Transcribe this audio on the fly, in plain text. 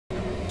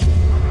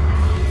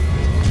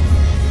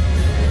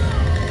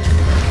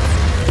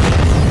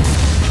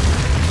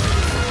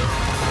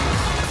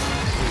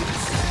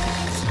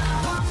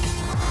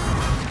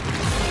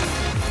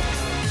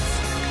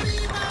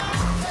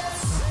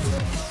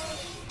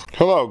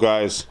Hello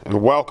guys,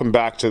 and welcome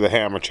back to the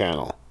Hammer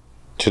channel.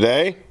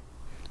 Today,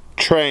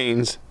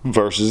 trains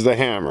versus the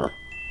hammer.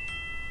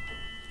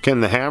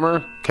 Can the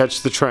hammer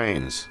catch the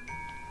trains?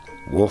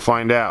 We'll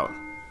find out.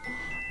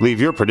 Leave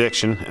your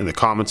prediction in the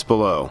comments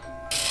below.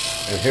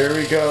 And here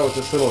we go with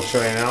this little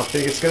train. I don't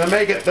think it's gonna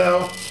make it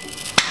though.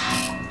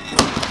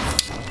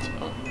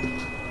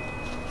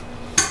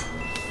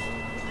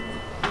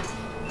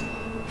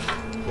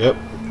 Yep,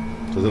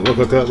 doesn't look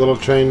like that little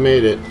train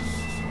made it.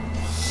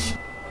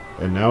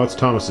 And now it's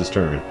Thomas's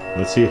turn.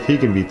 Let's see if he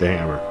can beat the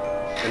hammer.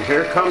 And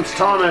here comes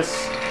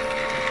Thomas.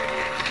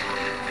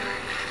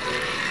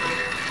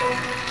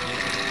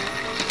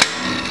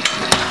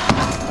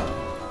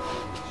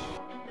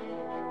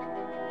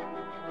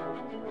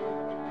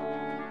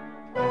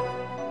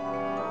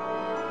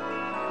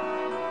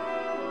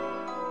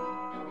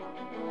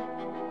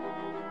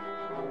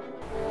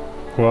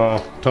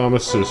 Well,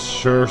 Thomas is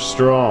sure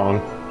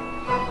strong.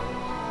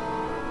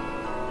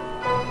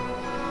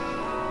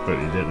 But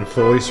he didn't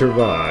fully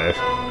survive.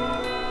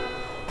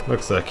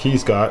 Looks like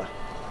he's got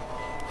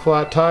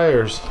flat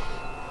tires.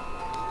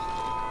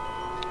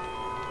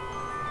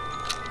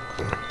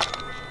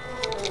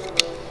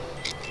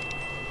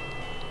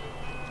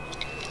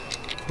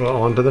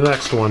 Well, on to the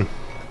next one.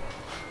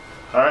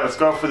 Alright, let's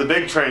go for the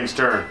big train's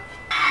turn.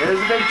 Here's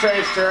the big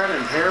train's turn,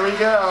 and here we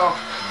go.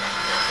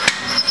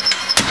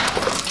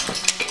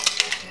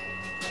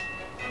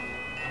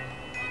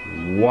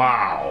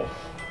 Wow.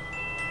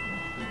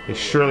 It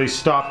surely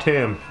stopped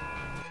him.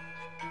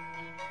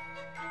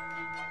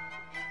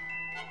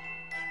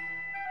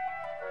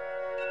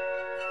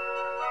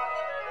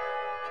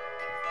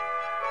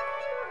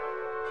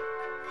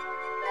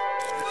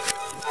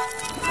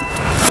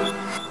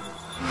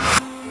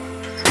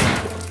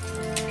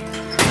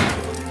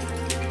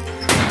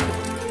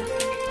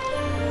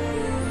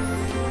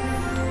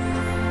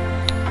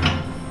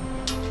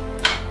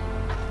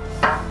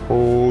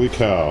 Holy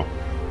cow.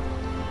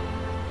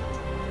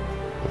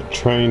 The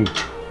train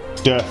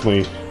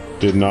definitely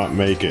did not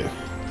make it.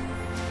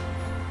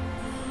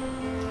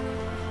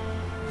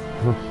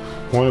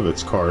 One of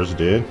its cars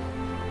did.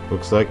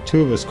 Looks like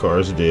two of its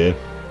cars did.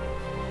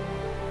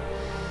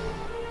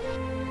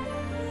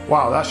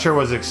 Wow, that sure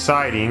was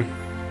exciting.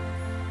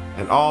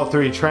 And all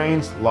three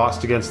trains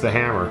lost against the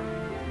hammer.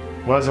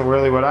 Wasn't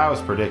really what I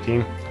was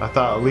predicting. I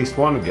thought at least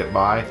one would get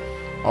by.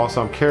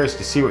 Also, I'm curious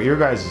to see what your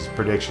guys'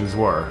 predictions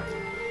were.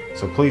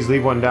 So please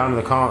leave one down in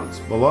the comments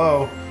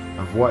below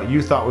of what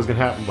you thought was going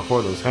to happen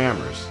before those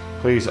hammers.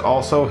 Please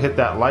also hit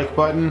that like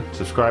button,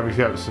 subscribe if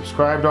you haven't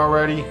subscribed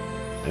already,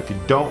 and if you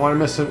don't want to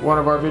miss one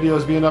of our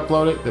videos being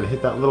uploaded, then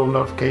hit that little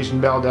notification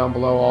bell down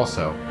below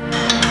also.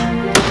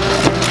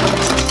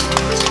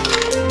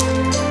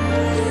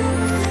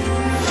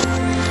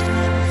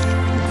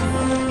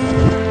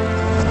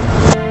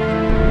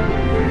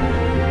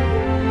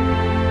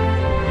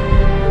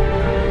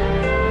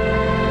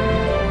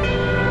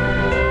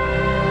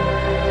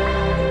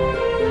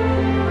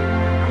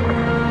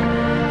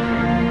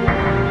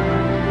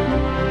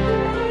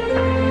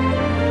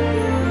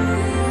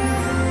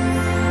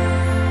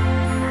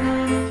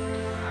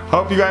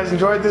 Hope you guys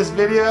enjoyed this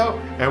video,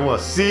 and we'll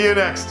see you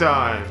next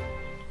time.